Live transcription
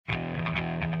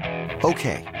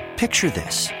Okay, picture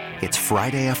this. It's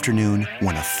Friday afternoon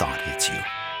when a thought hits you.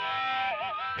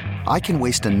 I can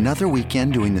waste another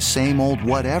weekend doing the same old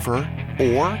whatever,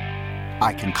 or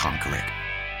I can conquer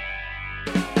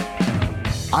it.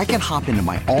 I can hop into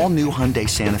my all-new Hyundai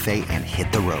Santa Fe and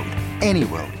hit the road. Any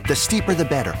road. The steeper, the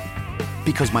better.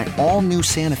 Because my all-new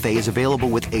Santa Fe is available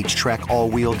with H-Track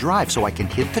all-wheel drive, so I can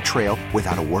hit the trail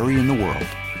without a worry in the world.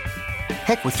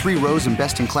 Heck, with 3 rows and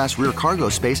best-in-class rear cargo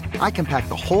space, I can pack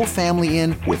the whole family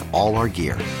in with all our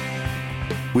gear.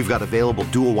 We've got available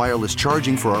dual wireless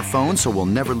charging for our phones, so we'll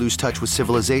never lose touch with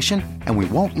civilization, and we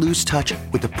won't lose touch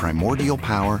with the primordial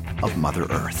power of Mother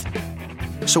Earth.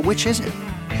 So which is it?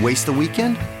 Waste the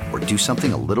weekend or do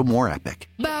something a little more epic?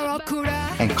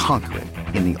 And conquer it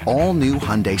in the all-new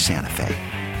Hyundai Santa Fe.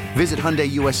 Visit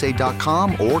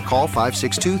HyundaiUSA.com or call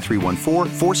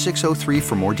 562-314-4603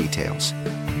 for more details.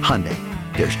 Hyundai,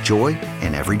 there's joy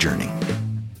in every journey.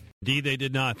 Indeed, they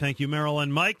did not. Thank you, Merrill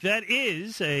and Mike. That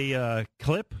is a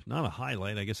clip, not a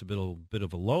highlight, I guess a bit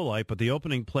of a low light, but the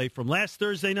opening play from last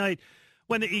Thursday night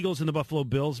when the Eagles and the Buffalo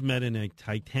Bills met in a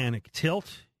titanic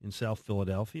tilt in South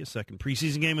Philadelphia, second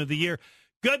preseason game of the year.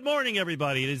 Good morning,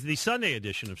 everybody. It is the Sunday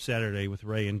edition of Saturday with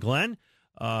Ray and Glenn.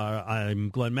 I'm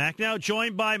Glenn Macnow,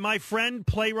 joined by my friend,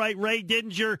 playwright Ray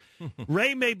Didinger.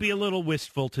 Ray may be a little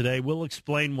wistful today. We'll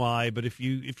explain why. But if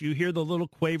you hear the little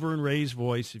quaver in Ray's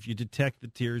voice, if you detect the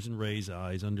tears in Ray's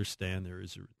eyes, understand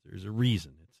there's a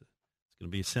reason. It's going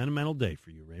to be a sentimental day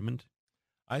for you, Raymond.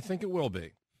 I think it will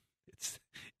be. It's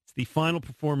the final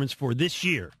performance for this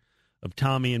year of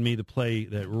Tommy and Me, the play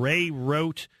that Ray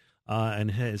wrote and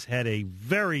has had a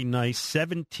very nice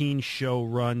 17-show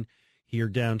run here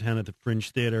downtown at the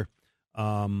Fringe Theater.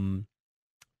 But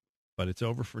it's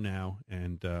over for now.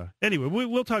 And anyway,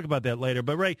 we'll talk about that later.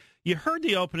 But, Ray, you heard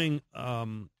the opening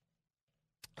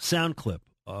sound clip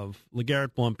of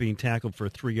LeGarrette Blount being tackled for a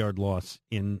 3-yard loss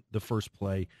in the first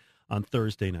play on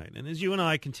Thursday night. And as you and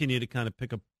I continue to kind of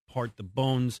pick apart the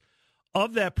bones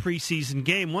of that preseason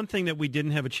game, one thing that we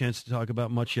didn't have a chance to talk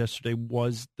about much yesterday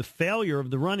was the failure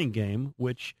of the running game,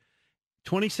 which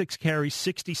 26 carries,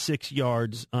 66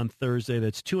 yards on Thursday.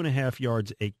 That's 2.5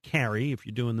 yards a carry, if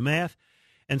you're doing the math.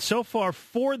 And so far,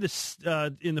 for this,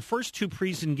 in the first 2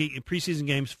 preseason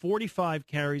games, 45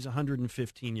 carries,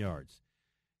 115 yards.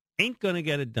 Ain't going to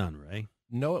get it done, Ray.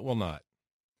 No, it will not.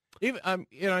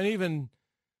 Even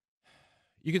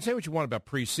you can say what you want about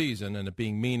preseason and it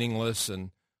being meaningless and,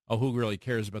 who really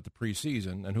cares about the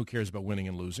preseason and who cares about winning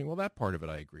and losing? Well, that part of it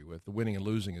I agree with. The winning and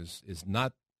losing is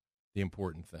not the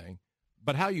important thing.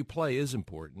 But how you play is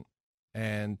important,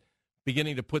 and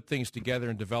beginning to put things together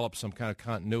and develop some kind of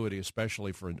continuity,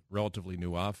 especially for a relatively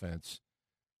new offense,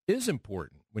 is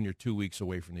important when you're 2 weeks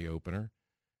away from the opener.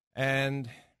 And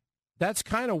that's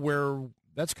kind of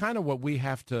what we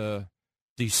have to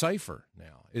decipher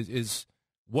now, is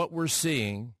what we're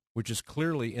seeing, which is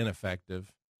clearly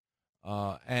ineffective,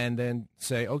 and then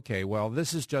say, okay, well,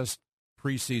 this is just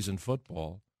preseason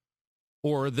football,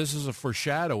 or this is a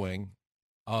foreshadowing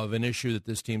of an issue that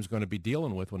this team's going to be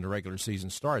dealing with when the regular season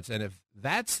starts. And if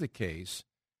that's the case,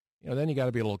 then you got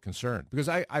to be a little concerned, because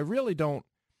I really don't.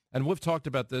 And we've talked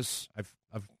about this.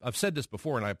 I've said this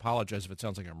before, and I apologize if it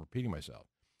sounds like I'm repeating myself.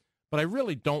 But I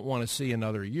really don't want to see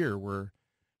another year where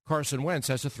Carson Wentz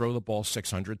has to throw the ball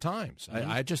 600 times. Mm-hmm.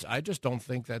 I just don't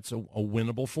think that's a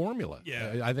winnable formula.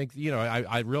 Yeah. I think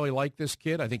I really like this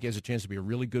kid. I think he has a chance to be a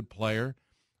really good player,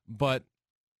 but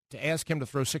to ask him to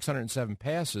throw 607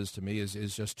 passes, to me,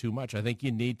 is just too much. I think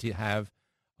you need to have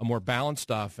a more balanced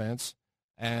offense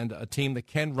and a team that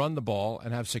can run the ball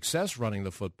and have success running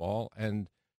the football and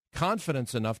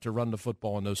confidence enough to run the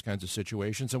football in those kinds of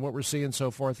situations. And what we're seeing so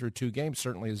far through 2 games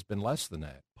certainly has been less than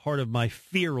that. Part of my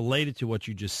fear related to what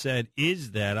you just said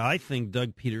is that I think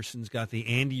Doug Peterson's got the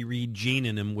Andy Reid gene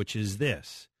in him, which is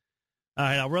this. All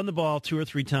right, I'll run the ball 2 or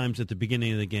 3 times at the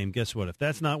beginning of the game. Guess what? If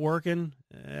that's not working,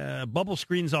 bubble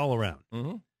screens all around.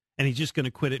 Mm-hmm. And he's just going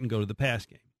to quit it and go to the pass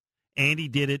game. Andy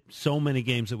did it so many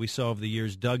games that we saw over the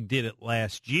years. Doug did it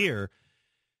last year.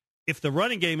 If the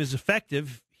running game is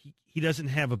effective, he doesn't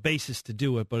have a basis to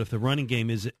do it. But if the running game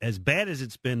is as bad as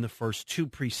it's been the first 2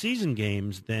 preseason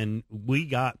games, then we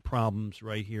got problems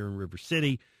right here in River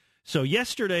City. So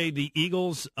yesterday, the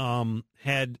Eagles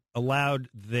had allowed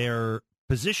their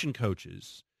position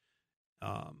coaches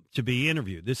to be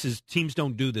interviewed. Teams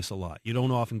don't do this a lot. You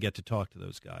don't often get to talk to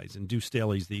those guys. And Deuce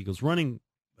Staley's the Eagles running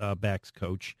backs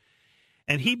coach.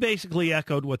 And he basically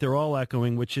echoed what they're all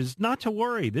echoing, which is not to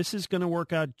worry. This is going to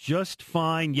work out just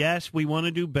fine. Yes, we want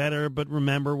to do better, but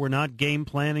remember, we're not game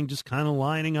planning, just kind of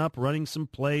lining up, running some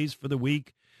plays for the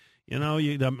week.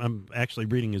 I'm actually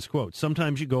reading his quote.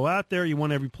 Sometimes you go out there, you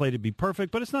want every play to be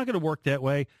perfect, but it's not going to work that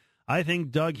way. I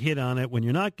think Doug hit on it. When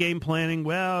you're not game planning,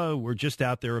 well, we're just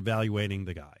out there evaluating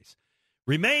the guys.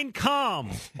 Remain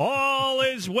calm. All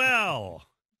is well.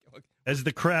 As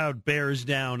the crowd bears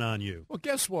down on you. Well,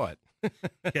 guess what?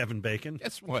 Kevin Bacon.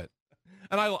 Guess what?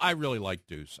 And I really like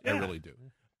Deuce. Yeah. I really do.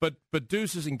 But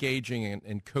Deuce is engaging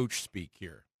in coach speak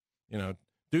here.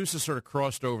 Deuce has sort of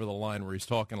crossed over the line where he's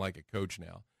talking like a coach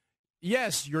now.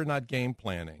 Yes, you're not game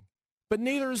planning, but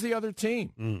neither is the other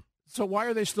team. So why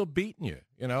are they still beating you?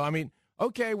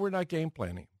 Okay, we're not game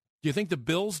planning. Do you think the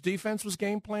Bills' defense was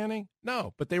game planning?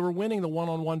 No, but they were winning the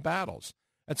one-on-one battles.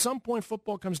 At some point,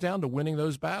 football comes down to winning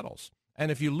those battles.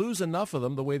 And if you lose enough of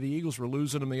them the way the Eagles were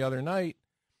losing them the other night,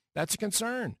 that's a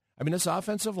concern. This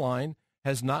offensive line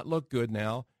has not looked good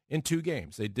now in 2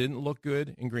 games. They didn't look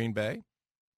good in Green Bay.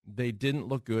 They didn't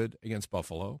look good against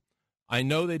Buffalo. I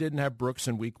know they didn't have Brooks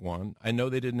in week 1. I know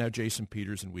they didn't have Jason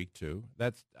Peters in week 2.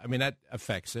 That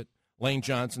affects it. Lane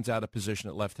Johnson's out of position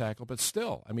at left tackle, but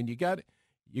still, you got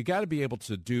to be able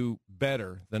to do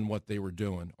better than what they were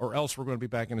doing, or else we're going to be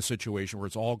back in a situation where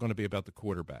it's all going to be about the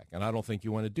quarterback, and I don't think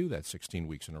you want to do that 16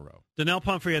 weeks in a row. Donnell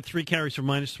Pumphrey had 3 carries for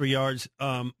 -3 yards.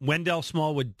 Wendell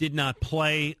Smallwood did not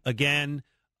play again.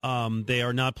 They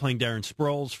are not playing Darren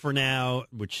Sproles for now,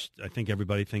 which I think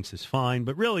everybody thinks is fine.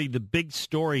 But really, the big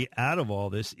story out of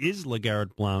all this is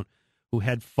LeGarrette Blount, who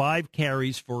had 5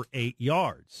 carries for 8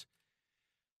 yards.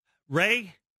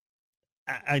 Ray,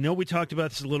 I know we talked about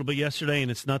this a little bit yesterday, and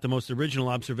it's not the most original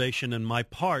observation on my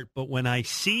part, but when I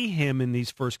see him in these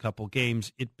first couple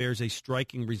games, it bears a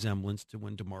striking resemblance to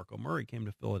when DeMarco Murray came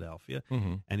to Philadelphia,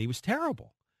 and he was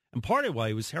terrible. And part of why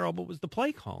he was terrible was the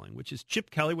play calling, which is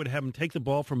Chip Kelly would have him take the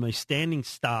ball from a standing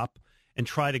stop and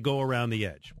try to go around the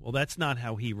edge. Well, that's not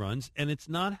how he runs, and it's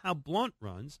not how Blount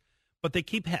runs, but they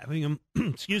keep having him,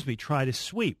 try to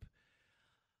sweep.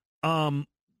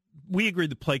 We agreed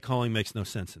the play calling makes no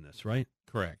sense in this, right?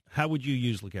 Correct. How would you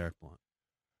use LeGarrette Blount?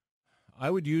 I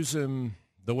would use him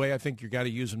the way I think you got to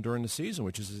use him during the season,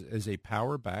 which is as a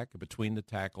power back, a between the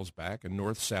tackles back, a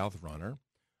north-south runner,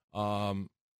 who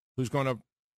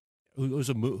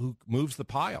moves the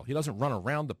pile. He doesn't run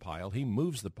around the pile. He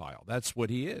moves the pile. That's what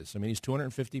he is. He's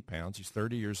 250 pounds. He's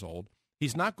 30 years old.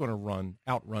 He's not going to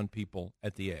outrun people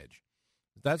at the edge.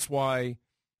 That's why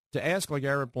to ask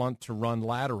LeGarrette Blount to run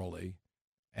laterally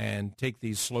and take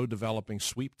these slow-developing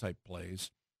sweep-type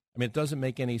plays, it doesn't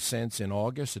make any sense in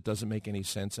August. It doesn't make any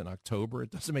sense in October.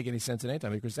 It doesn't make any sense in any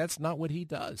time because that's not what he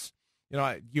does.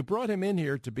 You brought him in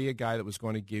here to be a guy that was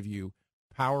going to give you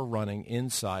power running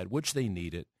inside, which they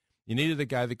needed. You needed a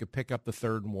guy that could pick up the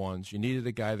 3rd and 1s. You needed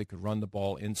a guy that could run the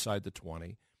ball inside the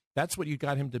 20. That's what you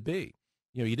got him to be.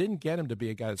 You didn't get him to be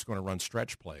a guy that's going to run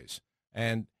stretch plays.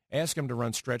 And ask him to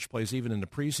run stretch plays even in the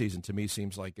preseason to me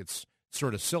seems like it's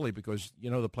sort of silly because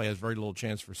the play has very little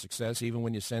chance for success even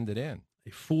when you send it in.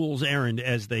 A fool's errand,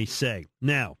 as they say.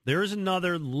 Now, there's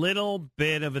another little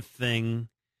bit of a thing,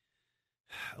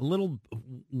 a little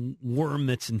worm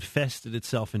that's infested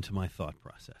itself into my thought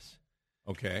process.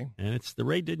 Okay. And it's the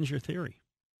Ray Didinger theory.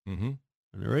 Mm-hmm.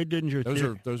 And the Ray Didinger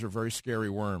theory. Those are very scary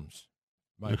worms.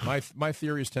 My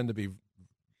theories tend to be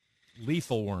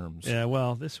lethal worms. Yeah,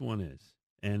 well, this one is.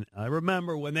 And I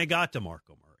remember when they got DeMarco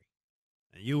Murray,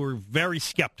 and you were very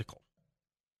skeptical.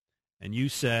 And you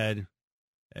said,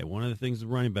 hey, one of the things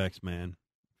with running backs, man,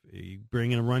 you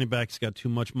bring in a running back that's got too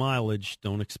much mileage,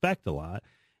 don't expect a lot.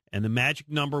 And the magic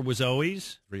number was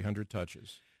always 300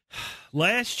 touches.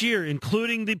 Last year,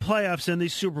 including the playoffs and the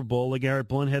Super Bowl, LeGarrette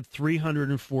Blount had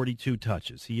 342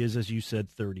 touches. He is, as you said,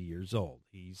 30 years old.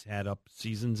 He's had up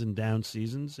seasons and down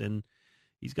seasons, and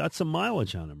he's got some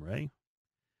mileage on him, Ray.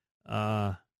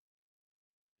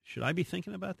 Should I be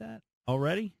thinking about that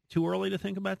already? Too early to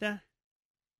think about that?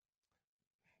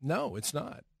 No, it's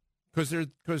not.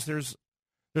 Because there's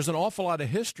an awful lot of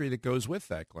history that goes with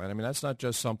that, Glenn. That's not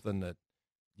just something that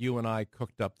you and I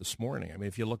cooked up this morning.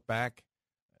 If you look back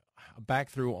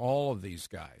through all of these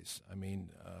guys,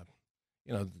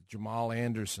 the Jamal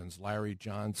Andersons, Larry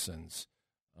Johnsons,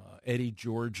 Eddie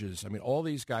Georges, all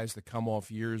these guys that come off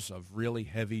years of really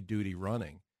heavy-duty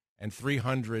running, and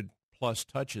 300-plus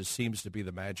touches seems to be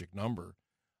the magic number.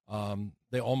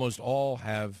 They almost all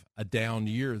have a down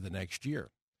year the next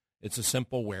year. It's a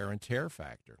simple wear and tear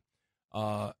factor.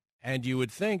 And you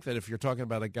would think that if you're talking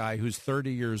about a guy who's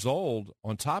 30 years old,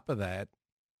 on top of that,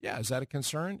 yeah, is that a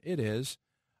concern? It is.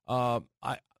 I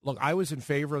was in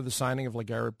favor of the signing of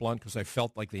LeGarrette Blount because I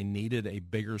felt like they needed a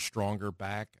bigger, stronger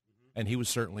back, and he was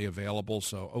certainly available.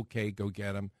 So, okay, go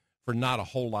get him for not a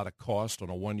whole lot of cost on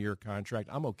a one-year contract.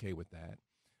 I'm okay with that.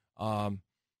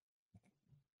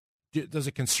 does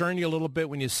it concern you a little bit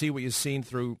when you see what you've seen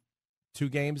through 2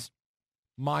 games?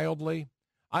 Mildly.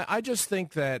 I just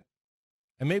think that,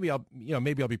 and maybe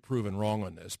I'll be proven wrong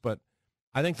on this, but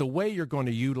I think the way you're going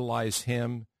to utilize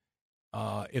him,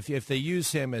 if they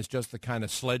use him as just the kind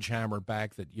of sledgehammer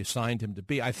back that you signed him to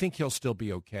be, I think he'll still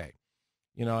be okay.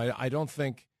 I don't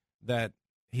think that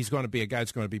he's going to be a guy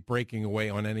that's going to be breaking away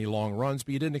on any long runs,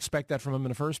 but you didn't expect that from him in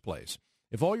the first place.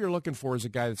 If all you're looking for is a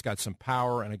guy that's got some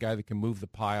power and a guy that can move the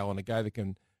pile and a guy that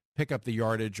can pick up the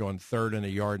yardage on 3rd and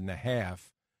 1.5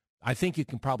 yards, I think you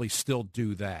can probably still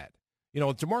do that.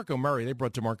 DeMarco Murray, they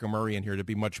brought DeMarco Murray in here to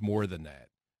be much more than that.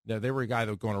 Now, they were a guy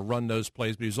that was going to run those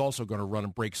plays, but he was also going to run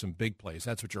and break some big plays.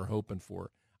 That's what you're hoping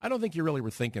for. I don't think you really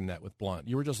were thinking that with Blount.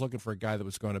 You were just looking for a guy that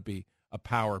was going to be a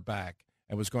power back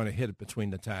and was going to hit it between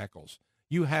the tackles.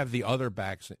 You have the other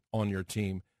backs on your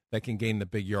team that can gain the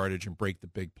big yardage and break the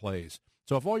big plays.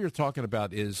 So if all you're talking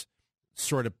about is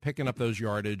sort of picking up those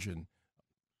yardage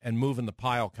and moving the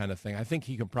pile kind of thing, I think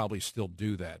he can probably still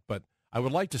do that. But I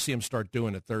would like to see him start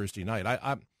doing it Thursday night.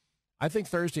 I think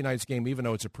Thursday night's game, even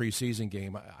though it's a preseason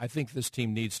game, I think this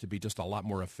team needs to be just a lot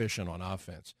more efficient on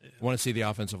offense. I want to see the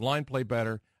offensive line play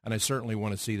better, and I certainly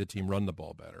want to see the team run the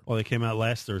ball better. Well, they came out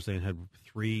last Thursday and had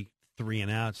three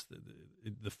and outs.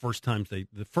 The first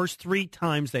 3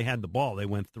 times they had the ball, they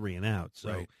went 3 and out. So,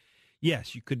 right.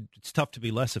 Yes, you could. It's tough to be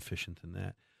less efficient than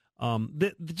that.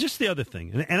 Just the other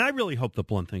thing, and I really hope the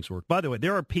Blount things work. By the way,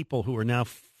 there are people who are now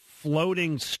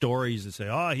floating stories that say,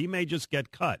 "Oh, he may just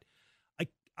get cut."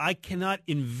 I cannot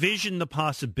envision the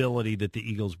possibility that the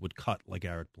Eagles would cut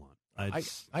LeGarrette Blount. I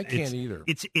can't either.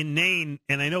 It's inane,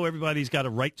 and I know everybody's got to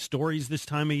write stories this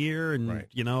time of year, and right.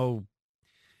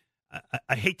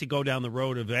 I hate to go down the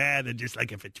road of they're just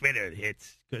like if a Twitter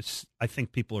hits, because I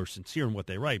think people are sincere in what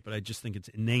they write, but I just think it's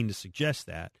inane to suggest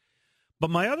that. But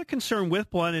my other concern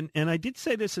with Blount, and I did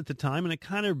say this at the time, and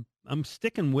I'm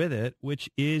sticking with it, which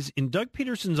is in Doug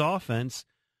Peterson's offense,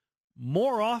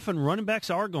 more often running backs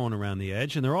are going around the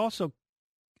edge, and they're also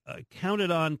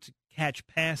counted on to catch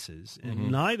passes,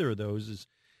 and neither of those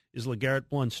is LeGarrette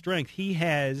Blount's strength. He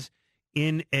has,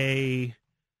 in a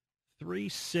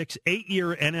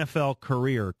 8-year NFL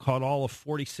career, caught all of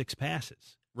 46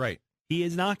 passes. Right. He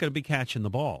is not going to be catching the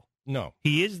ball. No.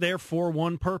 He is there for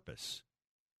one purpose,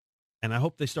 and I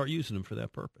hope they start using him for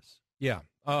that purpose. Yeah,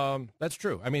 that's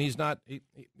true. I mean, he's not.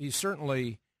 He's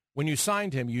certainly. When you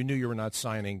signed him, you knew you were not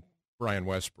signing Brian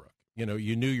Westbrook. You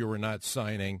knew you were not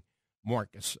signing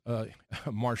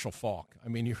Marshall Faulk. I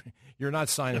mean, you're not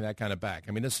signing that kind of back.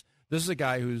 I mean, this is a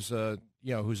guy who's a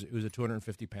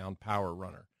 250-pound power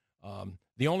runner.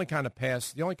 The only kind of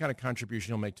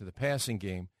contribution he'll make to the passing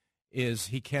game is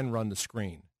he can run the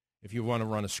screen. If you want to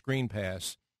run a screen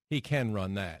pass, he can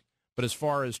run that. But as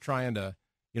far as trying to,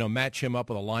 match him up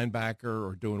with a linebacker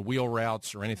or doing wheel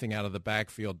routes or anything out of the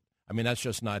backfield, I mean, that's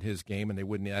just not his game, and they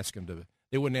wouldn't ask him to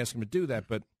do that.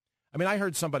 But I mean, I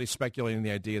heard somebody speculating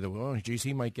the idea that, oh, geez,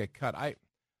 he might get cut.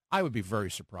 I would be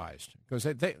very surprised because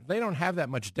they don't have that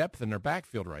much depth in their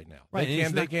backfield right now. Right.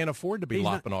 They can't afford to be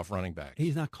lopping off running backs.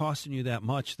 He's not costing you that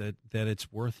much that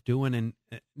it's worth doing. And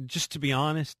just to be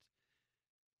honest,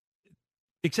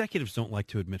 executives don't like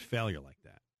to admit failure like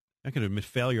that. I can admit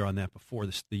failure on that before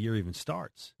the year even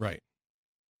starts. Right.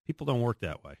 People don't work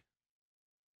that way.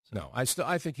 So. No, I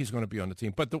think he's going to be on the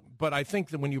team. But I think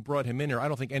that when you brought him in here, I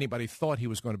don't think anybody thought he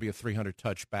was going to be a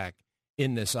 300-touch back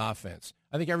in this offense.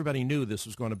 I think everybody knew this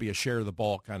was going to be a share of the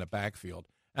ball kind of backfield.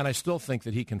 And I still think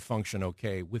that he can function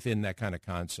okay within that kind of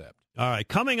concept. All right,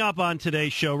 coming up on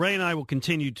today's show, Ray and I will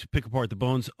continue to pick apart the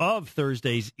bones of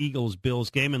Thursday's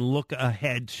Eagles-Bills game and look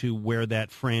ahead to where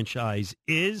that franchise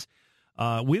is.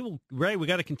 Ray, we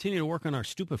got to continue to work on our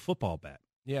stupid football bet.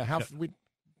 Yeah,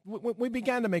 we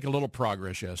began to make a little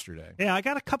progress yesterday. Yeah, I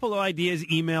got a couple of ideas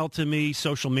emailed to me,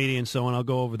 social media and so on. I'll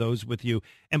go over those with you.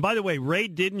 And by the way, Ray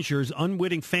Didinger's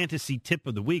unwitting fantasy tip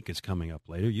of the week is coming up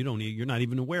later. You're not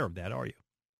even aware of that, are you?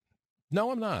 No,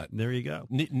 I'm not. There you go.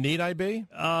 Need I be?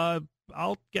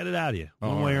 I'll get it out of you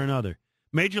one way or another.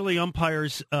 Major League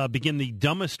umpires begin the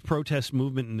dumbest protest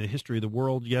movement in the history of the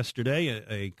world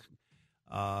yesterday.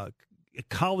 A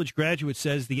college graduate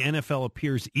says the NFL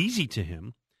appears easy to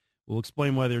him. We'll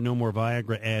explain why there are no more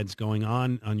Viagra ads going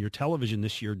on your television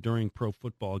this year during pro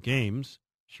football games.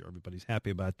 Sure, everybody's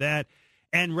happy about that.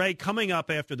 And, Ray, coming up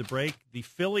after the break, the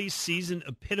Phillies season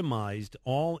epitomized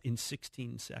all in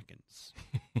 16 seconds.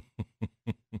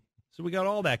 So we got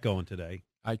all that going today.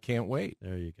 I can't wait.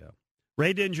 There you go.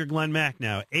 Ray Didinger, Glenn Mack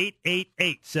now,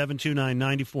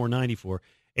 888-729-9494,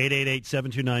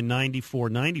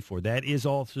 888-729-9494. That is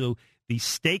also the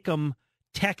Steak-'em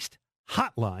text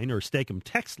hotline or Steak-'em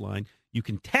text line. You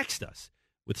can text us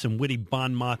with some witty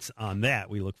bon mots on that.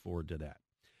 We look forward to that.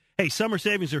 Hey, summer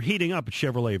savings are heating up at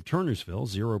Chevrolet of Turnersville.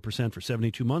 0% for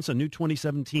 72 months on new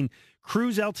 2017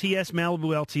 Cruze LTS,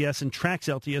 Malibu LTS, and Trax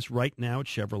LTS right now at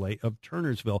Chevrolet of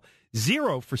Turnersville.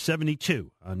 0 for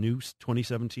 72 on new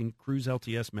 2017 Cruze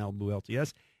LTS, Malibu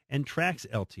LTS, and Trax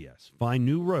LTS. Find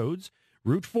new roads.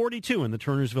 Route 42 in the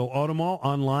Turnersville Auto Mall.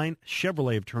 Online,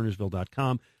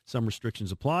 ChevroletofTurnersville.com. Some restrictions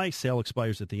apply. Sale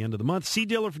expires at the end of the month. See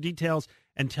dealer for details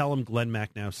and tell them Glenn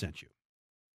Macnow sent you.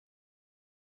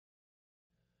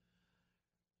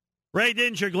 Ray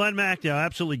Dinger, Glenn Macnow,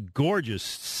 absolutely gorgeous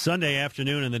Sunday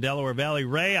afternoon in the Delaware Valley.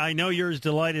 Ray, I know you're as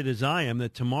delighted as I am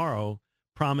that tomorrow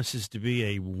promises to be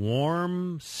a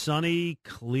warm, sunny,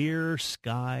 clear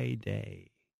sky day.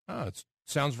 Oh, it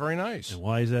sounds very nice. And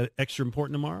why is that extra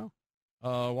important tomorrow?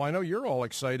 Well, I know you're all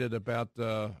excited about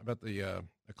the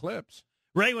eclipse.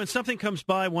 Ray, when something comes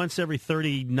by once every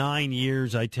 39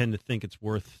 years, I tend to think it's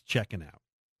worth checking out.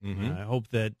 Mm-hmm. I hope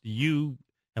that you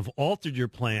have altered your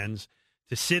plans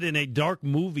to sit in a dark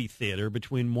movie theater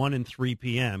between 1 and 3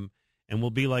 p.m. and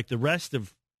will be like the rest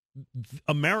of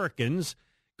Americans,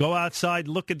 go outside,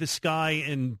 look at the sky,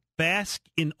 and bask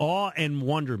in awe and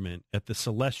wonderment at the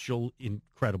celestial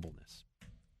incredibleness.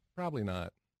 Probably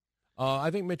not.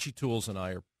 I think Mitchie Tools and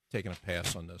I are taking a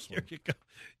pass on this one. There you go.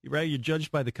 Ray, you're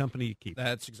judged by the company you keep.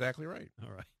 That's exactly right.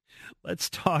 All right. Let's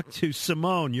talk to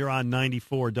Simone. You're on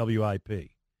 94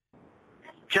 WIP.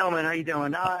 Gentlemen, how you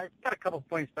doing? Got a couple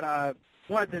points, but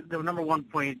the number one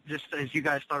point, just as you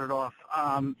guys started off,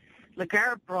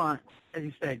 LeGarrette Blount, as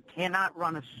you said, cannot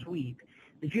run a sweep.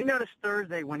 Did you notice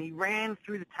Thursday when he ran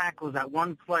through the tackles at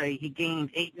one play, he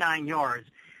gained 8-9 yards?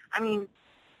 I mean,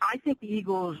 I think the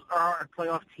Eagles are a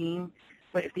playoff team,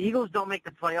 but if the Eagles don't make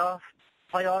the playoffs,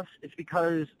 it's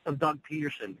because of Doug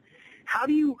Peterson. How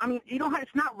do you? I mean,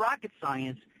 it's not rocket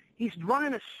science. He's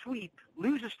running a sweep,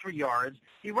 loses 3 yards.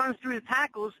 He runs through the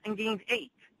tackles and gains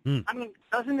 8. I mean,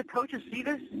 doesn't the coaches see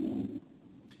this?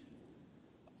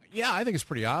 Yeah, I think it's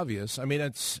pretty obvious. I mean,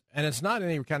 it's not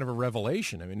any kind of a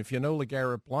revelation. I mean, if you know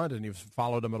LeGarrette Blount and you've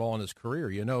followed him at all in his career,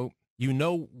 you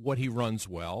know what he runs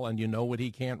well and you know what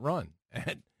he can't run.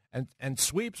 And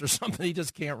sweeps are something he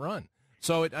just can't run.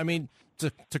 So,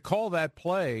 to call that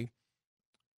play,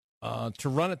 to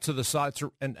run it to the side,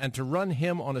 and to run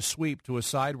him on a sweep to a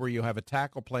side where you have a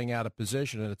tackle playing out of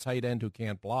position and a tight end who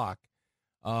can't block,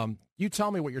 you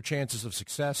tell me what your chances of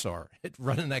success are at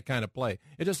running that kind of play.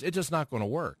 It's just not going to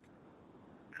work.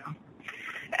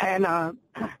 And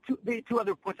the two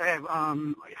other points I have,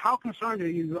 how concerned are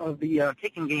you of the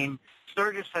kicking game?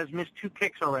 Sturgis has missed 2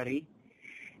 kicks already.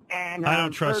 And I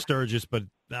don't trust Sturgis, but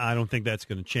I don't think that's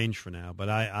going to change for now. But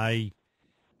I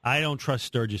don't trust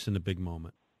Sturgis in the big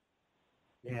moment.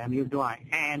 Yeah, neither do I.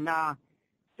 And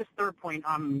just third point,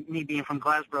 me being from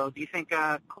Glassboro, do you think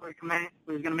Corey Clement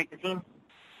was going to make the team?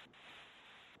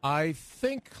 I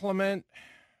think Clement.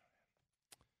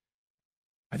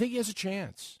 I think he has a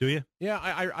chance. Do you? Yeah,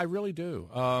 I really do.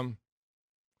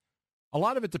 A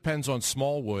lot of it depends on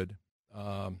Smallwood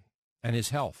and his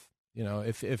health. You know,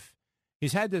 if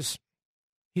he's had this,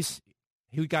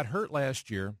 he got hurt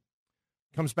last year,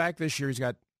 comes back this year, he's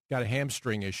got a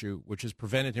hamstring issue, which has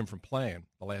prevented him from playing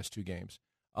the last 2 games.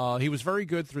 He was very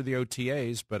good through the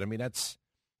OTAs, but that's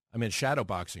shadow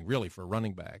boxing really for a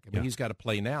running back. He's got to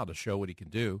play now to show what he can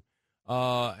do.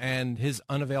 And his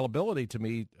unavailability to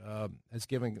me has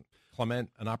given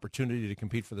Clement an opportunity to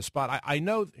compete for the spot. I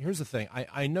know. Here's the thing.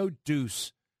 I know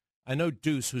Deuce,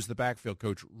 who's the backfield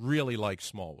coach, really likes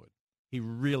Smallwood. He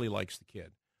really likes the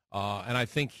kid, and I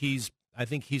think he's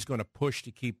going to push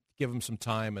to give him some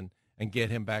time and get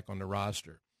him back on the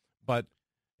roster. But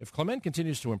if Clement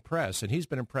continues to impress, and he's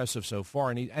been impressive so far,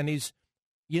 and he's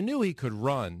you knew he could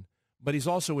run, but he's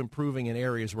also improving in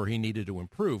areas where he needed to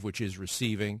improve, which is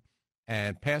receiving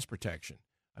and pass protection.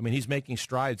 He's making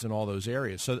strides in all those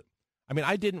areas. So,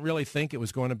 I didn't really think it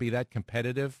was going to be that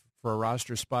competitive for a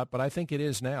roster spot, but I think it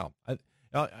is now. I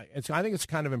think it's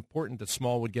kind of important that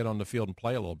Smallwood get on the field and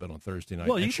play a little bit on Thursday night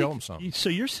and show him something. So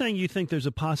you're saying you think there's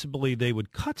a possibility they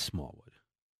would cut Smallwood?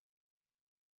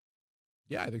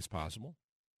 Yeah, I think it's possible.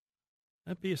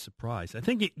 That'd be a surprise. I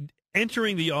think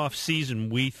entering the off season,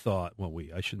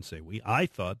 I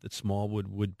thought that Smallwood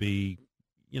would be,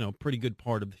 a pretty good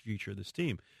part of the future of this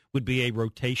team. Would be a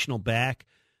rotational back,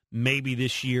 maybe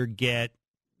this year get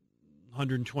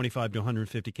 125 to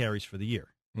 150 carries for the year.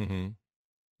 Mm-hmm.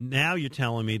 Now you're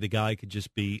telling me the guy could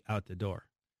just be out the door.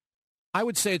 I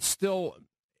would say it's still,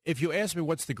 if you ask me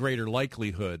what's the greater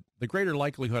likelihood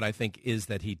I think is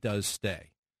that he does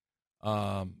stay.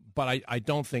 But I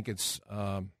don't think it's,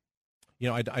 I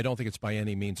don't think it's by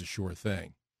any means a sure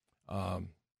thing.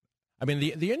 I mean,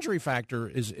 the injury factor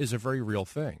is a very real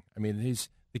thing. I mean,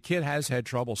 the kid has had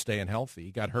trouble staying healthy.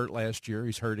 He got hurt last year.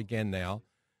 He's hurt again now.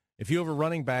 If you have a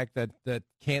running back that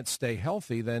can't stay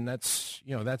healthy, then that's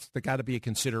got to be a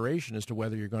consideration as to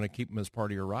whether you're going to keep him as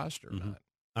part of your roster or not.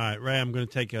 All right, Ray, I'm going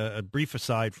to take a brief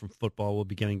aside from football. We'll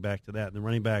be getting back to that and the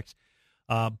running backs.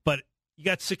 But you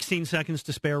got 16 seconds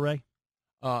to spare, Ray?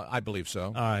 I believe so.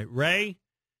 All right, Ray,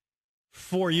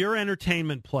 for your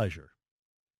entertainment pleasure,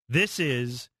 this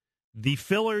is the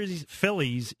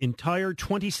Phillies' entire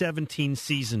 2017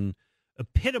 season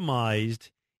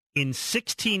epitomized in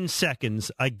 16 seconds.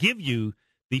 I give you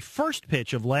the first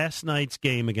pitch of last night's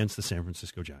game against the San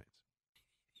Francisco Giants.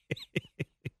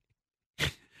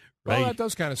 Well, Ray, that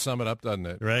does kind of sum it up, doesn't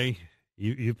it? Ray,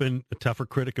 you've been a tougher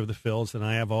critic of the Phils than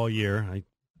I have all year.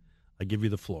 I give you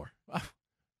the floor.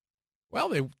 Well,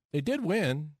 they did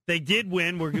win. They did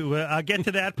win. I'll get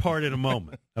to that part in a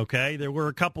moment, okay? There were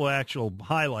a couple of actual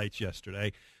highlights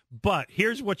yesterday. But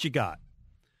here's what you got.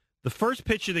 The first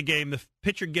pitch of the game, the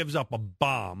pitcher gives up a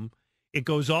bomb. It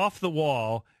goes off the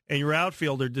wall, and your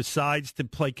outfielder decides to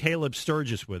play Caleb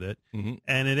Sturgis with it. Mm-hmm.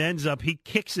 And it ends up, he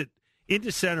kicks it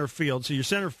into center field. So your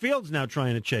center field's now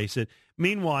trying to chase it.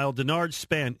 Meanwhile, Denard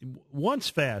Span, once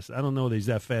fast, I don't know that he's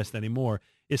that fast anymore,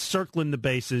 is circling the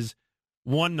bases,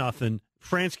 1-0.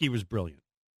 Fransky was brilliant.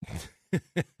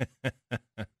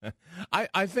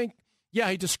 I think,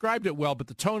 yeah, he described it well, but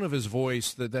the tone of his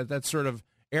voice, that sort of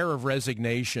air of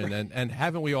resignation, and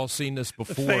haven't we all seen this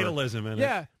before? The fatalism in it.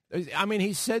 Yeah. I mean,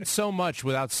 he said so much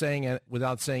without saying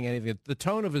anything. The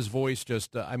tone of his voice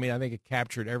just, I think it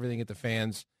captured everything that the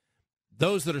fans,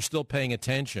 those that are still paying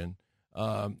attention,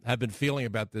 have been feeling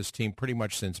about this team pretty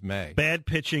much since May. Bad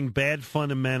pitching, bad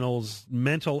fundamentals,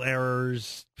 mental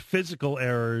errors, physical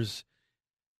errors.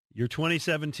 Your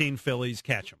 2017 Phillies,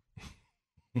 catch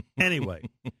them. Anyway,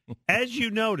 as you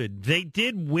noted, they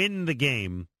did win the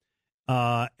game.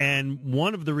 And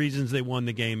one of the reasons they won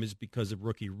the game is because of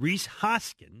rookie Rhys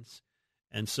Hoskins.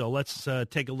 And so let's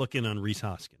take a look in on Rhys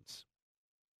Hoskins.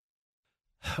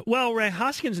 Well, Ray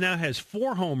Hoskins now has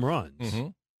 4 home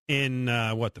runs in,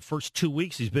 the first 2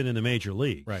 weeks he's been in the major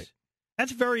leagues. Right.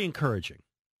 That's very encouraging.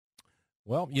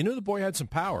 Well, you knew the boy had some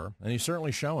power, and he's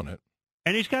certainly showing it.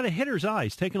 And he's got a hitter's eye.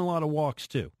 He's taking a lot of walks,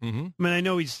 too. Mm-hmm. I mean, I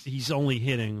know he's only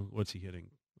hitting, what's he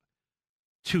hitting?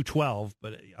 212,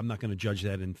 but I'm not going to judge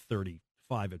that in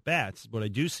 35 at-bats. What I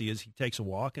do see is he takes a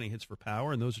walk and he hits for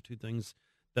power, and those are two things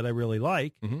that I really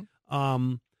like.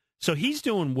 Mm-hmm. So he's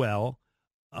doing well.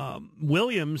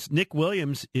 Nick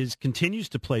Williams continues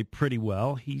to play pretty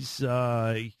well. He's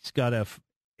got a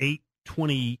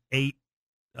 828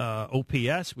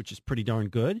 OPS, which is pretty darn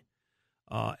good.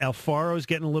 Alfaro's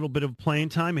getting a little bit of playing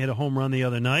time. He hit a home run the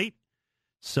other night.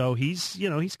 So he's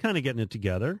kind of getting it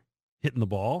together, hitting the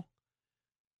ball.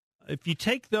 If you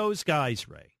take those guys,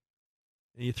 Ray,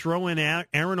 and you throw in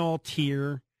Aaron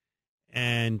Altier,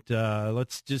 and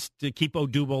let's just keep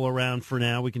Odubel around for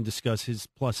now. We can discuss his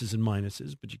pluses and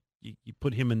minuses, but you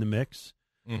put him in the mix.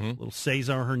 Mm-hmm. Little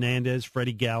Cesar Hernandez,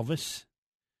 Freddie Galvis.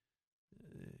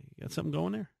 You got something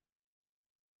going there?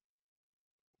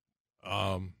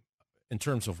 In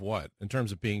terms of what? In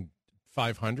terms of being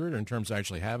 500 or in terms of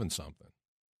actually having something?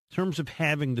 In terms of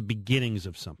having the beginnings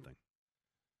of something.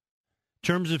 In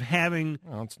terms of having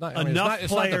it's not enough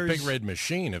it's players. Not the big red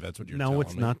machine, if that's what you're telling me. No,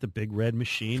 it's not the big red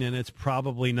machine, and it's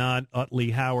probably not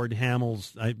Utley, Howard,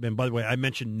 Hamels. And by the way, I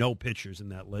mentioned no pitchers in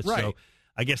that list. Right. So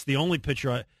I guess the only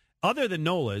pitcher, other than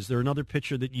Nola, is there another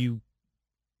pitcher that you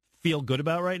feel good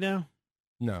about right now?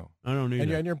 No. I don't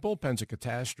either. And your bullpen's a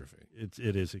catastrophe.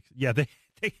 It is. Yeah,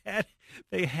 they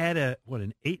had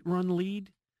an 8-run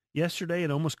lead yesterday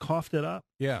and almost coughed it up.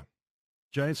 Yeah.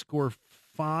 Giants score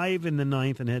 5 in the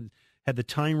 9th and had the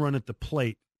tying run at the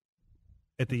plate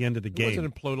at the end of the game.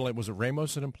 Was it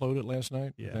Ramos that imploded last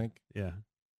night? Yeah. I think? Yeah.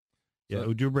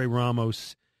 Odubel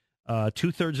Ramos,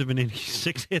 2/3 of an inning,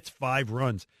 6 hits, 5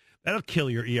 runs. That'll kill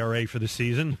your ERA for the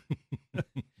season.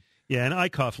 Yeah, and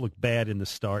Eichhoff looked bad in the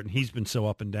start, and he's been so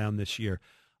up and down this year.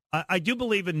 I do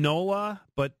believe in Nola,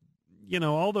 but,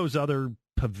 all those other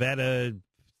Pivetta,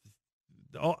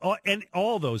 and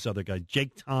all those other guys,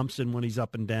 Jake Thompson when he's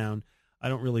up and down, I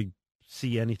don't really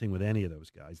see anything with any of those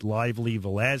guys. Lively,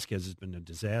 Velazquez has been a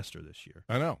disaster this year.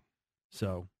 I know.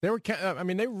 So they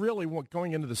really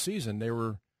going into the season. They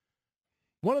were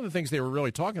one of the things they were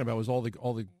really talking about was all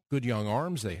the good young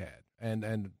arms they had,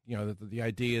 and the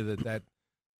idea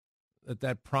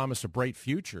that promised a bright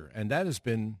future, and that has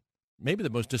been maybe the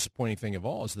most disappointing thing of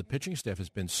all is the pitching staff has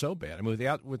been so bad. I mean,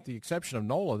 with the exception of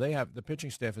Nola, the pitching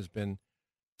staff has been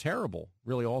terrible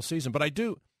really all season. But I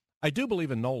do believe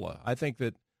in Nola. I think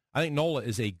that I think Nola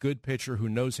is a good pitcher who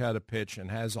knows how to pitch and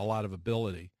has a lot of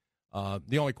ability.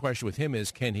 The only question with him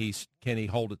is can he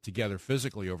hold it together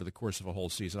physically over the course of a whole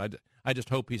season? I just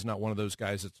hope he's not one of those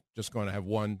guys that's just going to have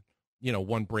one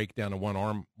breakdown and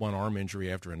one arm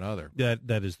injury after another.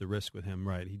 That is the risk with him,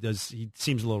 right? He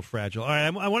seems a little fragile. All right,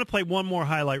 I want to play one more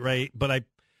highlight, Ray, but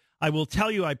I will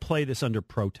tell you I play this under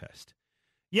protest.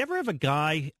 You ever have a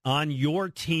guy on your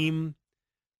team,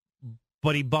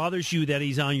 but he bothers you that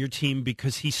he's on your team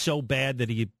because he's so bad that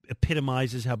he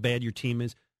epitomizes how bad your team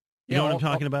is? You know what I'm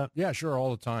talking about? Yeah, sure,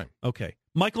 all the time. Okay.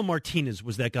 Michael Martinez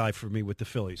was that guy for me with the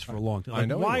Phillies for a long time. I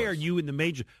know. Why are you in the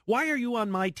major? Why are you on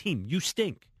my team? You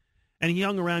stink. And he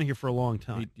hung around here for a long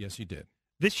time. Yes, he did.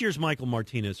 This year's Michael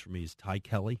Martinez for me is Ty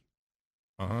Kelly.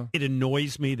 Uh-huh. It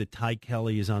annoys me that Ty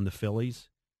Kelly is on the Phillies,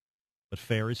 but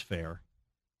fair is fair,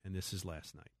 and this is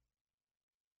last night.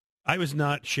 I was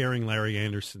not sharing Larry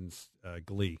Anderson's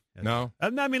glee. No?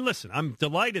 I mean, listen, I'm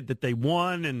delighted that they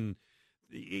won, and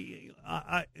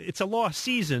it's a lost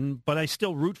season, but I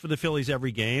still root for the Phillies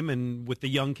every game, and with the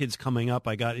young kids coming up,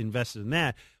 I got invested in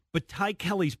that. But Ty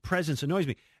Kelly's presence annoys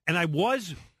me, and I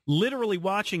was literally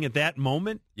watching at that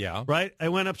moment. Yeah. Right? I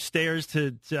went upstairs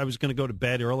I was going to go to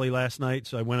bed early last night,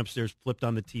 so I went upstairs, flipped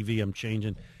on the TV, I'm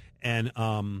changing, and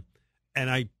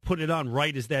I put it on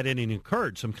right as that inning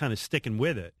occurred, so I'm kind of sticking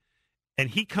with it. And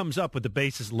he comes up with the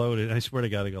bases loaded, and I swear to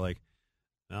God, I go like,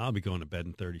 I'll be going to bed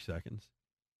in 30 seconds.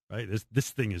 Right?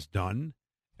 This thing is done.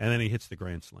 And then he hits the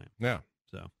grand slam. Yeah.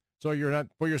 So you're not.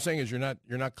 What you're saying is you're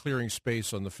not clearing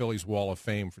space on the Phillies Wall of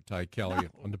Fame for Ty Kelly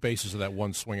on the basis of that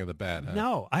one swing of the bat. Huh?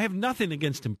 No, I have nothing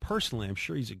against him personally. I'm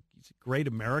sure he's a great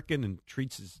American and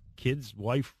treats his kids,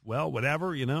 wife well,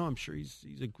 whatever. I'm sure he's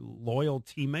a loyal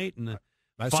teammate and a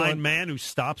fine man who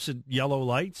stops at yellow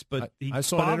lights. But I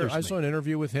saw an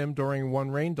interview with him during one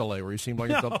rain delay where he seemed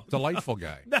like a delightful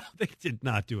guy. No, they did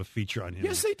not do a feature on him.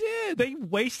 Yes, they did. They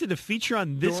wasted a feature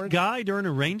on this guy during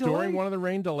a rain delay? During one of the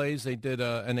rain delays, they did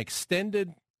an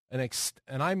extended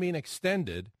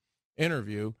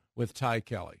interview with Ty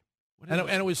Kelly. And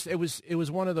it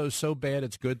was one of those so bad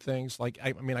it's good things. Like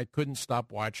I couldn't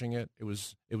stop watching it. It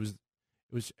was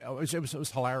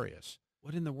hilarious.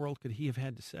 What in the world could he have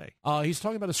had to say? He's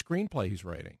talking about a screenplay he's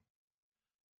writing.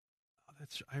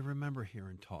 I remember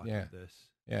hearing talk of this.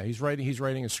 Yeah, he's writing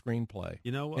a screenplay.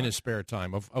 In his spare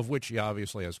time, of which he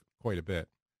obviously has quite a bit.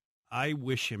 I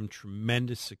wish him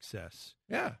tremendous success.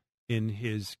 Yeah. In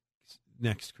his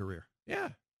next career. Yeah.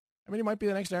 I mean, he might be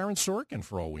the next Aaron Sorkin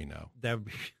for all we know. That'd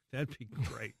be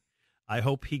great. I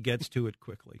hope he gets to it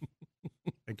quickly.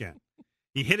 Again.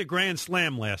 He hit a grand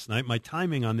slam last night. My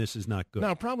timing on this is not good.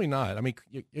 No, probably not. I mean,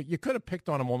 you could have picked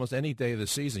on him almost any day of the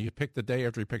season. You picked the day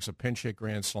after he picks a pinch hit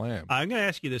grand slam. I'm going to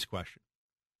ask you this question.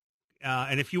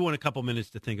 And if you want a couple minutes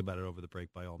to think about it over the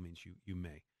break, by all means, you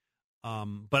may.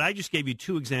 But I just gave you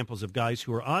two examples of guys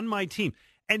who are on my team.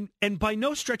 And by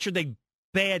no stretch are they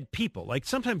bad people. Like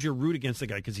sometimes you root against the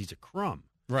guy because he's a crumb.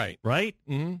 Right. Right?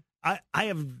 Mm-hmm. I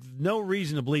have no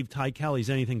reason to believe Ty Kelly's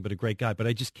anything but a great guy, but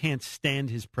I just can't stand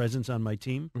his presence on my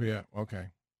team. Yeah, okay.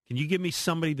 Can you give me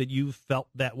somebody that you felt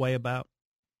that way about?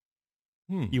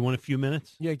 You want a few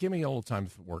minutes? Yeah, give me a little time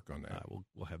to work on that.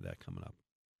 We'll have that coming up.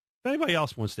 If anybody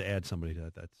else wants to add somebody to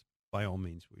that, that's by all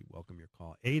means, we welcome your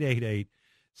call.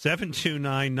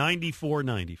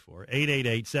 888-729-9494.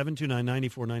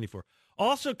 888-729-9494.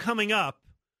 Also coming up,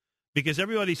 because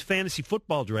everybody's fantasy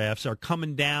football drafts are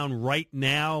coming down right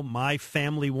now. My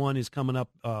family one is coming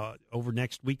up over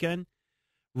next weekend.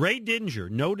 Ray Didinger,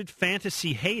 noted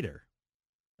fantasy hater.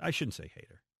 I shouldn't say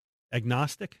hater.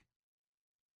 Agnostic?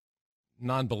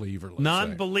 Non-believer,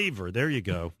 Non-believer. There you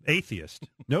go. Atheist.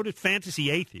 Noted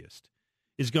fantasy atheist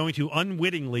is going to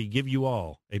unwittingly give you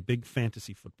all a big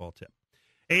fantasy football tip.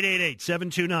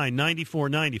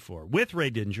 888-729-9494. With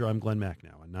Ray Didinger, I'm Glenn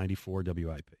Macnow on 94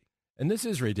 WIP. And this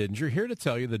is Ray Didinger, here to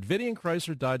tell you that Vidian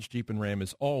Chrysler Dodge Jeep and Ram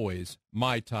is always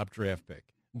my top draft pick.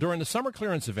 During the summer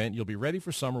clearance event, you'll be ready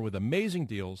for summer with amazing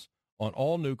deals on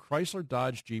all new Chrysler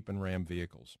Dodge Jeep and Ram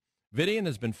vehicles. Vidian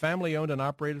has been family-owned and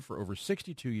operated for over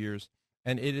 62 years,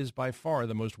 and it is by far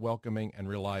the most welcoming and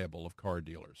reliable of car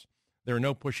dealers. There are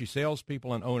no pushy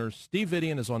salespeople and owners. Steve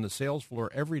Vidian is on the sales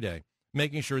floor every day,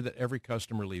 making sure that every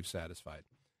customer leaves satisfied.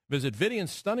 Visit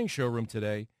Vidian's stunning showroom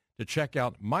today to check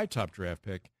out my top draft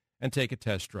pick and take a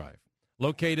test drive.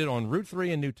 Located on Route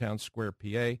 3 in Newtown Square,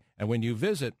 PA. And when you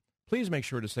visit, please make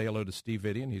sure to say hello to Steve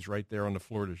Vidian. He's right there on the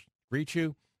floor to greet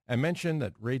you. And mention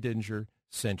that Ray Didinger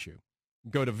sent you.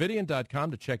 Go to Vidian.com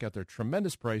to check out their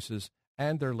tremendous prices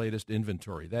and their latest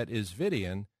inventory. That is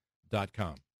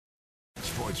Vidian.com.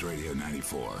 Sports Radio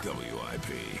 94, WIP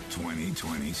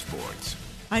 2020 Sports.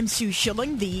 I'm Sue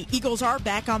Schilling. The Eagles are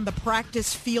back on the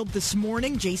practice field this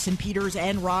morning. Jason Peters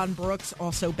and Ron Brooks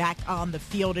also back on the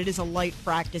field. It is a light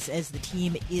practice as the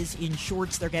team is in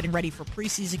shorts. They're getting ready for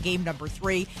preseason game number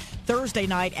 3, Thursday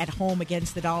night at home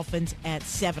against the Dolphins at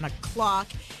 7 o'clock.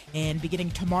 And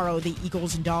beginning tomorrow, the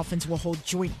Eagles and Dolphins will hold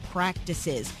joint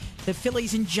practices. The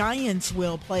Phillies and Giants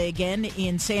will play again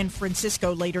in San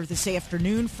Francisco later this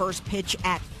afternoon. First pitch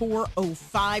at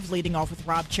 4:05, leading off with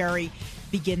Rob Cherry.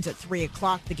 Begins at 3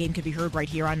 o'clock. The game can be heard right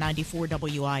here on 94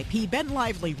 WIP. Ben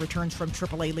Lively returns from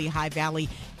AAA Lehigh Valley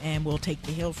and will take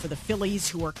the hill for the Phillies,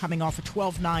 who are coming off a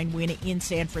 12-9 win in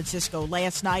San Francisco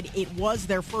last night. It was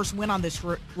their first win on this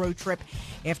road trip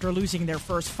after losing their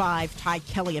first 5. Ty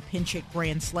Kelly, a pinch hit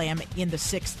grand slam in the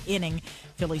 6th inning.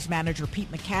 Phillies manager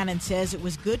Pete Mackanin says it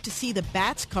was good to see the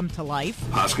bats come to life.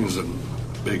 Hoskins, a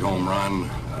big home run.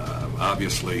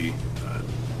 Obviously,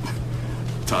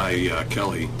 Ty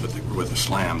Kelly with a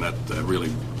slam that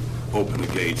really opened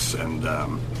the gates, and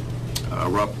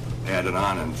Rupp added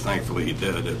on, and thankfully he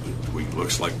did.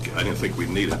 Looks like I didn't think we'd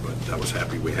need it, but I was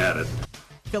happy we had it.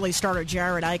 Phillies starter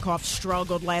Jared Eichhoff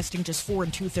struggled, lasting just 4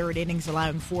 2/3 innings,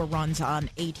 allowing 4 runs on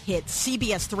 8 hits.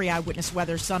 CBS 3 eyewitness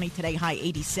weather, sunny today, high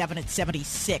 87 at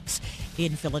 76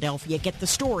 in Philadelphia. Get the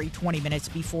story 20 minutes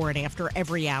before and after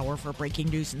every hour. For breaking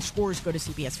news and scores, go to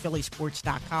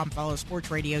CBSPhillySports.com. Follow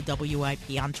Sports Radio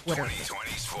WIP on Twitter.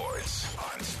 2020 Sports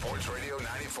on Sports Radio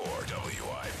 94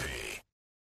 WIP.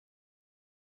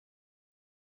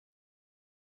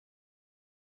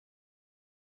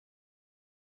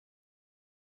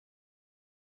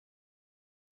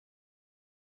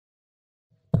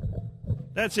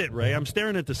 That's it, Ray. I'm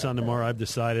staring at the sun tomorrow. I've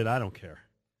decided I don't care.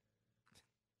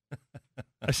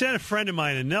 I sent a friend of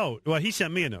mine a note. Well, he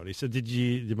sent me a note. He said,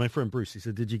 my friend Bruce, he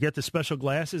said, did you get the special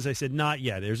glasses? I said, not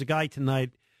yet. There's a guy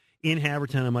tonight in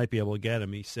Haverton. I might be able to get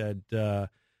him. He said,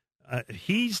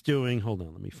 he's doing, hold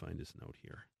on, let me find his note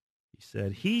here. He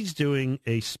said, he's doing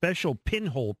a special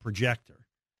pinhole projector.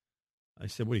 I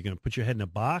said, what, are you going to put your head in a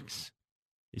box?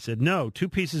 He said, no, 2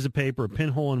 pieces of paper, a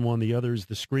pinhole in one, the other is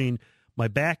the screen. My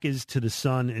back is to the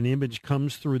sun. An image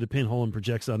comes through the pinhole and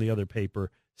projects on the other paper.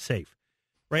 Safe.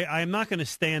 Right? I am not going to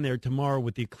stand there tomorrow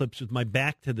with the eclipse with my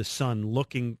back to the sun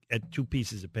looking at 2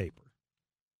 pieces of paper.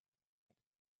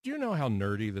 Do you know how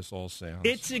nerdy this all sounds?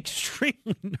 It's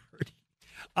extremely nerdy.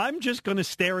 I'm just going to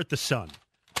stare at the sun.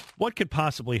 What could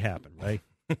possibly happen, right?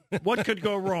 What could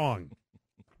go wrong?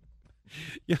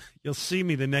 You'll see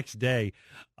me the next day.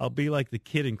 I'll be like the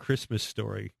kid in Christmas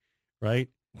Story, right?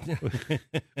 And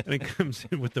it comes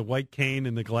in with the white cane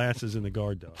and the glasses and the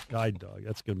guide dog.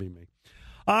 That's going to be me.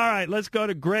 All right, let's go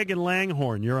to Greg in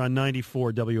Langhorne. You're on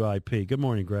 94 WIP. Good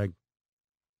morning, Greg.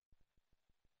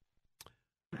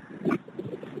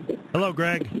 Hello,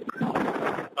 Greg.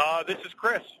 This is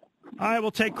Chris. All right, we'll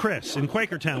take Chris in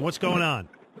Quakertown. What's going on?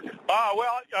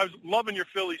 Well, I was loving your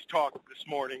Phillies talk this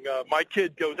morning. My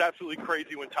kid goes absolutely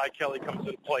crazy when Ty Kelly comes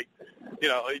to the plate. You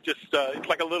know, it's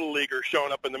like a little leaguer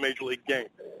showing up in the major league game.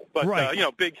 But, right.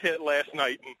 Big hit last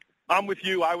night. And I'm with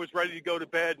you. I was ready to go to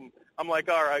bed, and I'm like,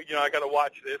 all right, I got to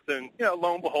watch this. And,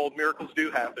 lo and behold, miracles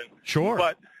do happen. Sure.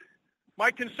 But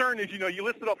my concern is, you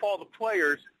listed off all the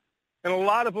players, and a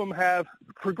lot of them have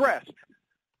progressed,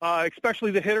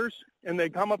 especially the hitters. And they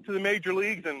come up to the major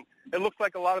leagues, and it looks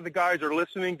like a lot of the guys are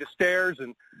listening to Stairs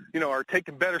and, are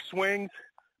taking better swings.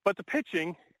 But the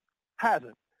pitching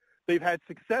hasn't. They've had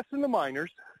success in the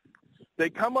minors. They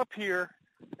come up here,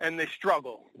 and they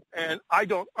struggle. And I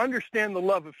don't understand the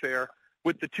love affair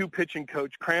with the 2 pitching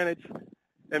coach, Kranitz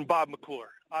and Bob McClure.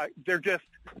 They're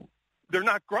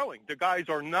not growing. The guys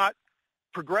are not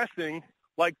progressing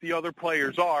like the other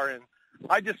players are. And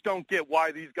I just don't get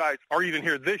why these guys are even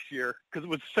here this year, because it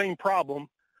was the same problem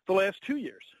the last 2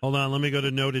 years. Hold on. Let me go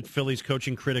to noted Phillies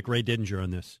coaching critic Ray Didinger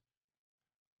on this.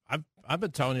 I've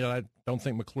been telling you that I don't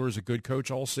think McClure is a good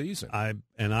coach all season. I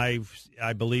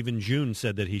believe in June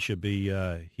said that he should be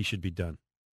done.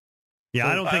 Yeah,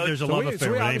 I don't think there's a love affair so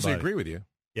we with obviously anybody. agree with you.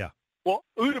 Yeah. Well,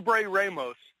 Udebray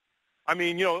Ramos,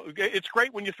 it's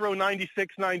great when you throw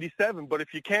 96, 97, but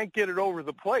if you can't get it over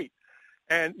the plate,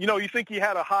 and, you think he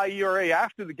had a high ERA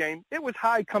after the game, it was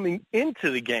high coming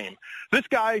into the game. This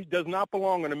guy does not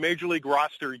belong on a major league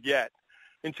roster yet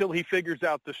until he figures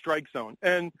out the strike zone.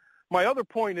 And my other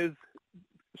point is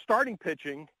starting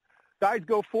pitching, guys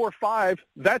go 4-5,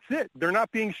 that's it. They're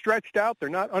not being stretched out. They're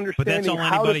not understanding But that's all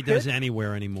how anybody to does pitch.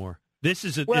 anywhere anymore. This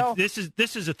is a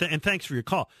thing, and thanks for your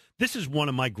call. This is one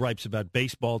of my gripes about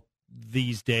baseball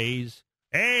these days.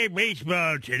 Hey,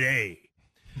 baseball today.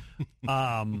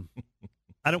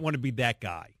 I don't want to be that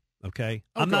guy. Okay,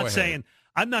 I'm not saying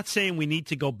I'm not saying we need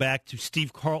to go back to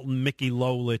Steve Carlton, Mickey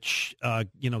Lolich,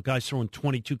 guys throwing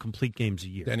 22 complete games a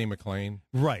year. Denny McLain.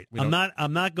 Right. I'm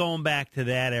not going back to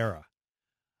that era.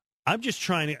 I'm just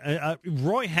trying to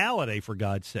Roy Halladay, for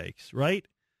God's sakes, right?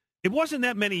 It wasn't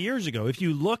that many years ago. If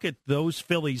you look at those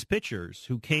Phillies pitchers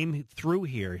who came through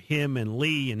here, him and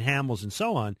Lee and Hamels and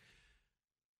so on,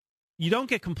 you don't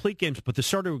get complete games, but the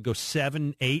starter would go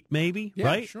 7, 8 maybe, yeah,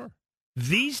 right? Sure.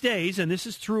 These days, and this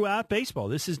is throughout baseball,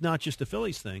 this is not just a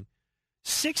Phillies thing,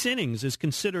 6 innings is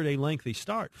considered a lengthy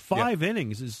start. 5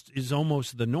 innings is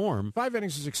almost the norm. 5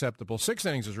 innings is acceptable. 6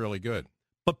 innings is really good.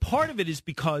 But part of it is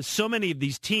because so many of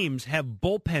these teams have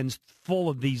bullpens full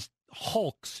of these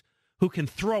hulks who can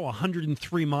throw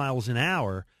 103 miles an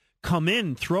hour, come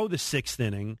in, throw the 6th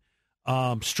inning,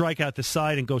 strike out the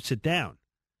side, and go sit down.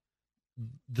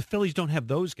 The Phillies don't have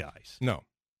those guys. No.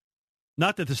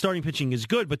 Not that the starting pitching is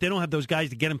good, but they don't have those guys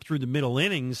to get them through the middle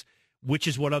innings, which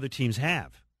is what other teams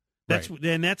have.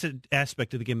 And that's an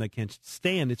aspect of the game they can't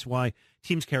stand. It's why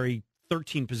teams carry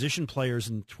 13 position players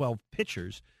and 12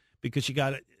 pitchers, because you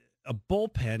got a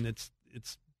bullpen.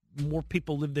 It's more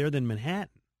people live there than Manhattan.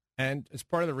 And it's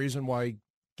part of the reason why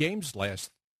games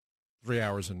last 3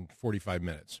 hours and 45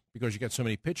 minutes, because you got so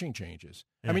many pitching changes.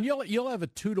 Yeah. I mean, you'll have a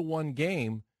 2-1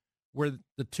 game where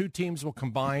the two teams will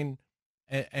combine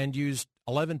and use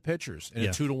 11 pitchers in a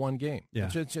 2-1 game. Yeah.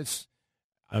 It's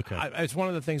okay. It's one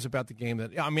of the things about the game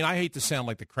that, I mean, I hate to sound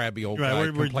like the crabby old guy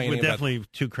complaining. We're definitely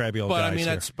two crabby old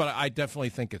guys. But I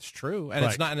definitely think it's true, and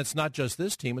it's not just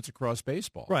this team; it's across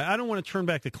baseball. Right. I don't want to turn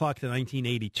back the clock to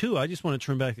 1982. I just want to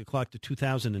turn back the clock to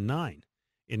 2009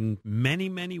 in many,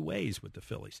 many ways with the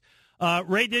Phillies.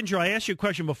 Ray Dinger, I asked you a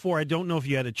question before. I don't know if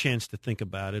you had a chance to think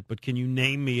about it, but can you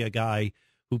name me a guy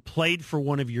who played for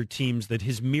one of your teams that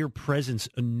his mere presence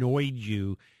annoyed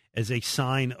you as a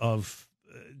sign of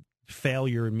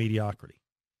failure and mediocrity?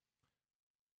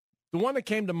 The one that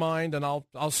came to mind, and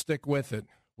I'll stick with it,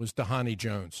 was Dhani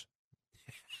Jones.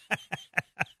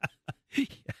 Yes.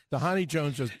 Dhani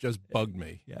Jones just bugged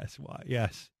me. Yes, why?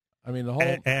 Yes. I mean, the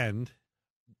whole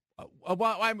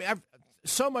well, I mean,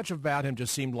 so much about him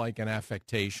just seemed like an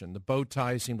affectation. The bow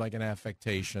tie seemed like an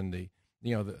affectation. The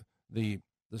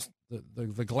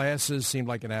glasses seemed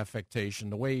like an affectation.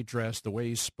 The way he dressed, the way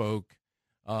he spoke,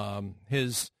 he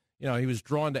was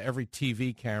drawn to every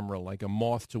TV camera like a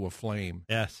moth to a flame.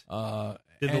 Yes.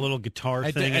 Did the little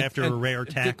guitar thing after a rare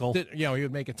tackle. He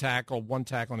would make one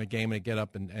tackle in a game, and get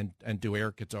up and do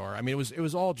air guitar. I mean, it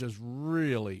was all just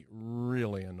really,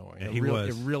 really annoying. Yeah,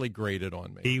 it really grated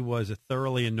on me. He was a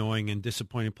thoroughly annoying and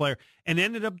disappointing player, and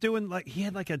ended up doing he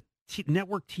had like a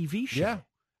network TV show. Yeah.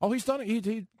 Oh, he's done it. He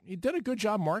did a good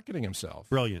job marketing himself.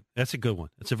 Brilliant. That's a good one.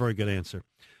 That's a very good answer.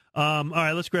 All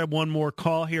right, let's grab one more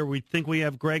call here. We think we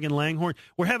have Greg and Langhorne.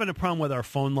 We're having a problem with our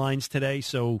phone lines today,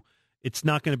 so it's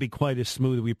not going to be quite as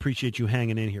smooth. We appreciate you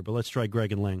hanging in here, but let's try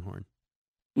Greg and Langhorne.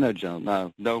 No,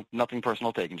 gentlemen. No, nothing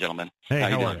personal taken, gentlemen. Hey,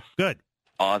 how are you? Good.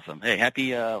 Awesome. Hey,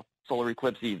 happy solar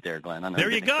eclipse eve there, Glenn.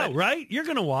 There you go, excited. Right? You're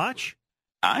going to watch.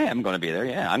 I am going to be there,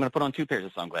 yeah. I'm going to put on 2 pairs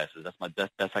of sunglasses. That's my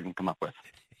best I can come up with.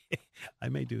 I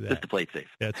may do that. Just to play it safe.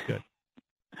 That's good.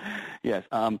 Yes.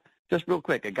 Just real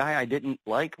quick, a guy I didn't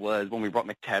like was when we brought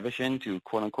McTavish in to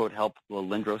quote-unquote help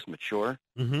Lindros mature.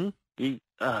 Mm-hmm. He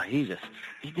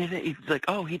did it. He's like,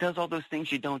 he does all those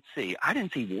things you don't see. I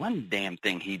didn't see one damn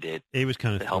thing he did. He was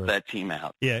kind of to help that team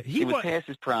out. Yeah, he was past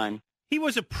his prime. He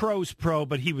was a pro's pro,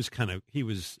 but he was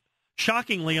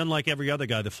shockingly, unlike every other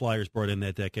guy the Flyers brought in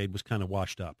that decade, was kind of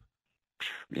washed up.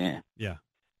 Yeah. Yeah.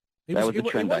 He was a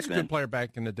good player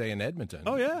back in the day in Edmonton.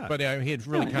 Oh, yeah. But he had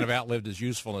really kind of outlived his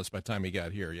usefulness by the time he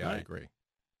got here. Yeah, right. I agree.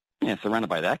 Yeah, surrounded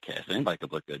by that cast, anybody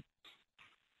could look good.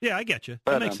 Yeah, I get you.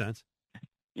 That makes sense.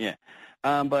 Yeah.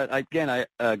 But again,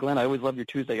 Glenn, I always love your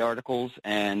Tuesday articles.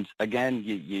 And again,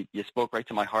 you spoke right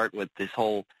to my heart with this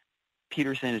whole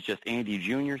Peterson is just Andy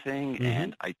Jr. thing.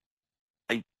 Mm-hmm.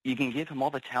 And you can give him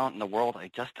all the talent in the world. I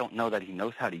just don't know that he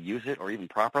knows how to use it or even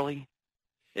properly.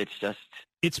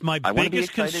 It's my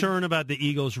biggest concern about the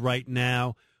Eagles right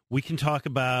now. We can talk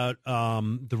about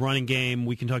the running game.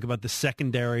 We can talk about the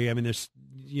secondary. I mean, there's,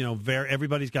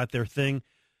 everybody's got their thing.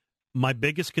 My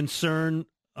biggest concern,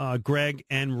 Greg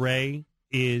and Ray,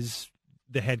 is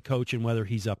the head coach and whether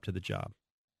he's up to the job.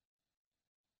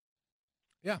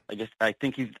 Yeah, I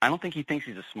don't think he thinks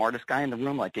he's the smartest guy in the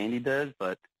room like Andy does,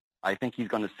 but I think he's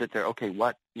going to sit there. Okay,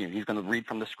 he's going to read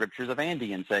from the scriptures of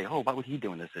Andy and say, what would he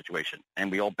do in this situation?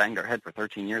 And we all banged our head for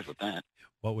 13 years with that.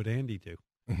 What would Andy do?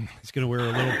 He's going to wear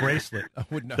a little bracelet.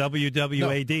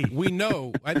 WWAD. No, we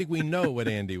know. I think we know what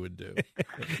Andy would do.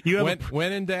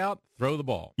 When in doubt, throw the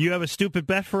ball. You have a stupid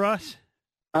bet for us?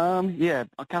 Yeah,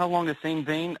 kind of along the same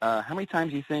vein. How many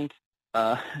times do you think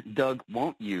Doug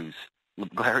won't use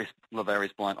LeVarius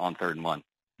Blount on 3rd and 1.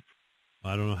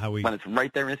 I don't know how we... When it's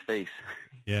right there in his face.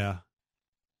 Yeah.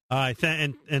 All right,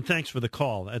 and thanks for the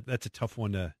call. That's a tough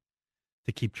one to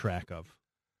keep track of.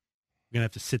 You're going to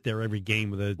have to sit there every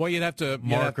game with a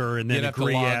marker and then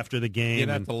agree after the game. You'd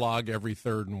have to log every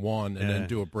 3rd and 1 and then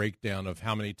do a breakdown of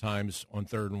how many times on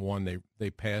 3rd and 1 they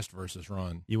passed versus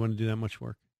run. You want to do that much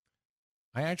work?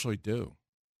 I actually do.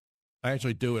 I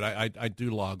do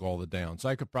log all the downs.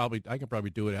 I could probably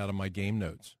do it out of my game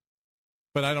notes.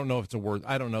 But I don't know if it's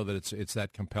I don't know that it's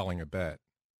that compelling a bet.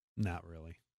 Not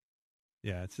really.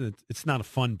 Yeah, it's not a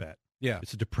fun bet. Yeah,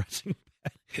 it's a depressing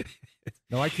bet.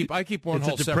 No, I keep one it's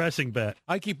whole a depressing bet.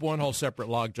 I keep one whole separate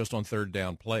log just on 3rd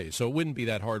down plays, so it wouldn't be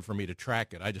that hard for me to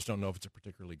track it. I just don't know if it's a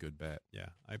particularly good bet. Yeah,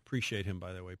 I appreciate him,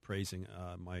 by the way, praising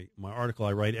my article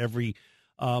I write every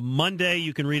Monday.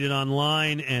 You can read it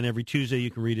online, and every Tuesday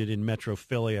you can read it in Metro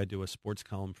Philly. I do a sports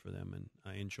column for them, and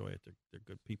I enjoy it. They're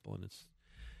good people, and it's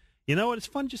it's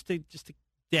fun just to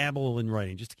dabble in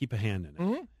writing, just to keep a hand in it.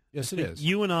 Mm-hmm. Yes, it is.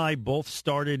 You and I both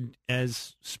started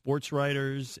as sports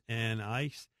writers, and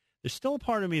there's still a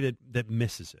part of me that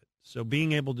misses it. So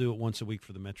being able to do it once a week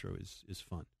for the Metro is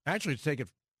fun. Actually, to take it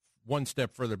one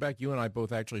step further back, you and I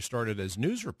both actually started as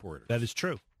news reporters. That is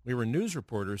true. We were news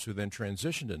reporters who then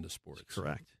transitioned into sports. That's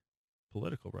correct.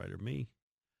 Political writer, me.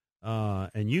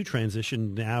 And you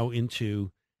transitioned now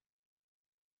into,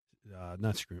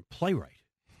 playwright.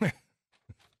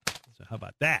 So how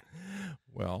about that?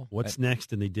 Well, what's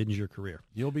next in the Didinger career?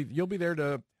 You'll be there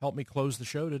to help me close the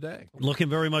show today. Looking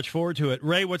very much forward to it.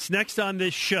 Ray, what's next on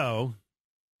this show?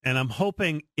 And I'm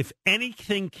hoping if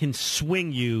anything can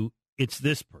swing you, it's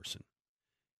this person.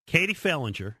 Katie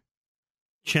Fellinger,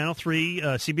 Channel 3,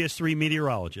 CBS 3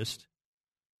 meteorologist,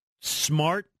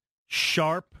 smart,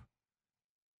 sharp,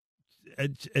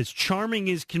 as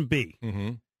charming as can be,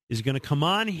 is going to come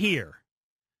on here,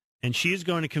 and she is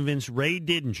going to convince Ray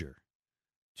Didinger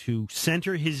to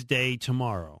center his day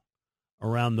tomorrow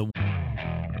around the...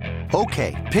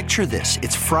 Okay, picture this.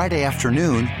 It's Friday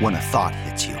afternoon when a thought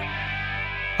hits you.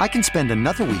 I can spend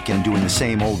another weekend doing the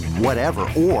same old whatever,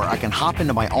 or I can hop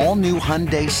into my all-new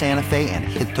Hyundai Santa Fe and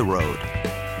hit the road.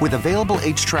 With available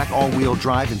H-Track all-wheel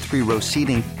drive and 3-row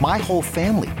seating, my whole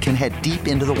family can head deep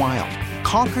into the wild.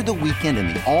 Conquer the weekend in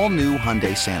the all-new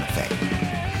Hyundai Santa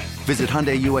Fe. Visit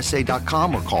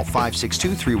HyundaiUSA.com or call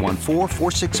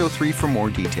 562-314-4603 for more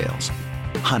details.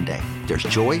 Hyundai, there's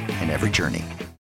joy in every journey.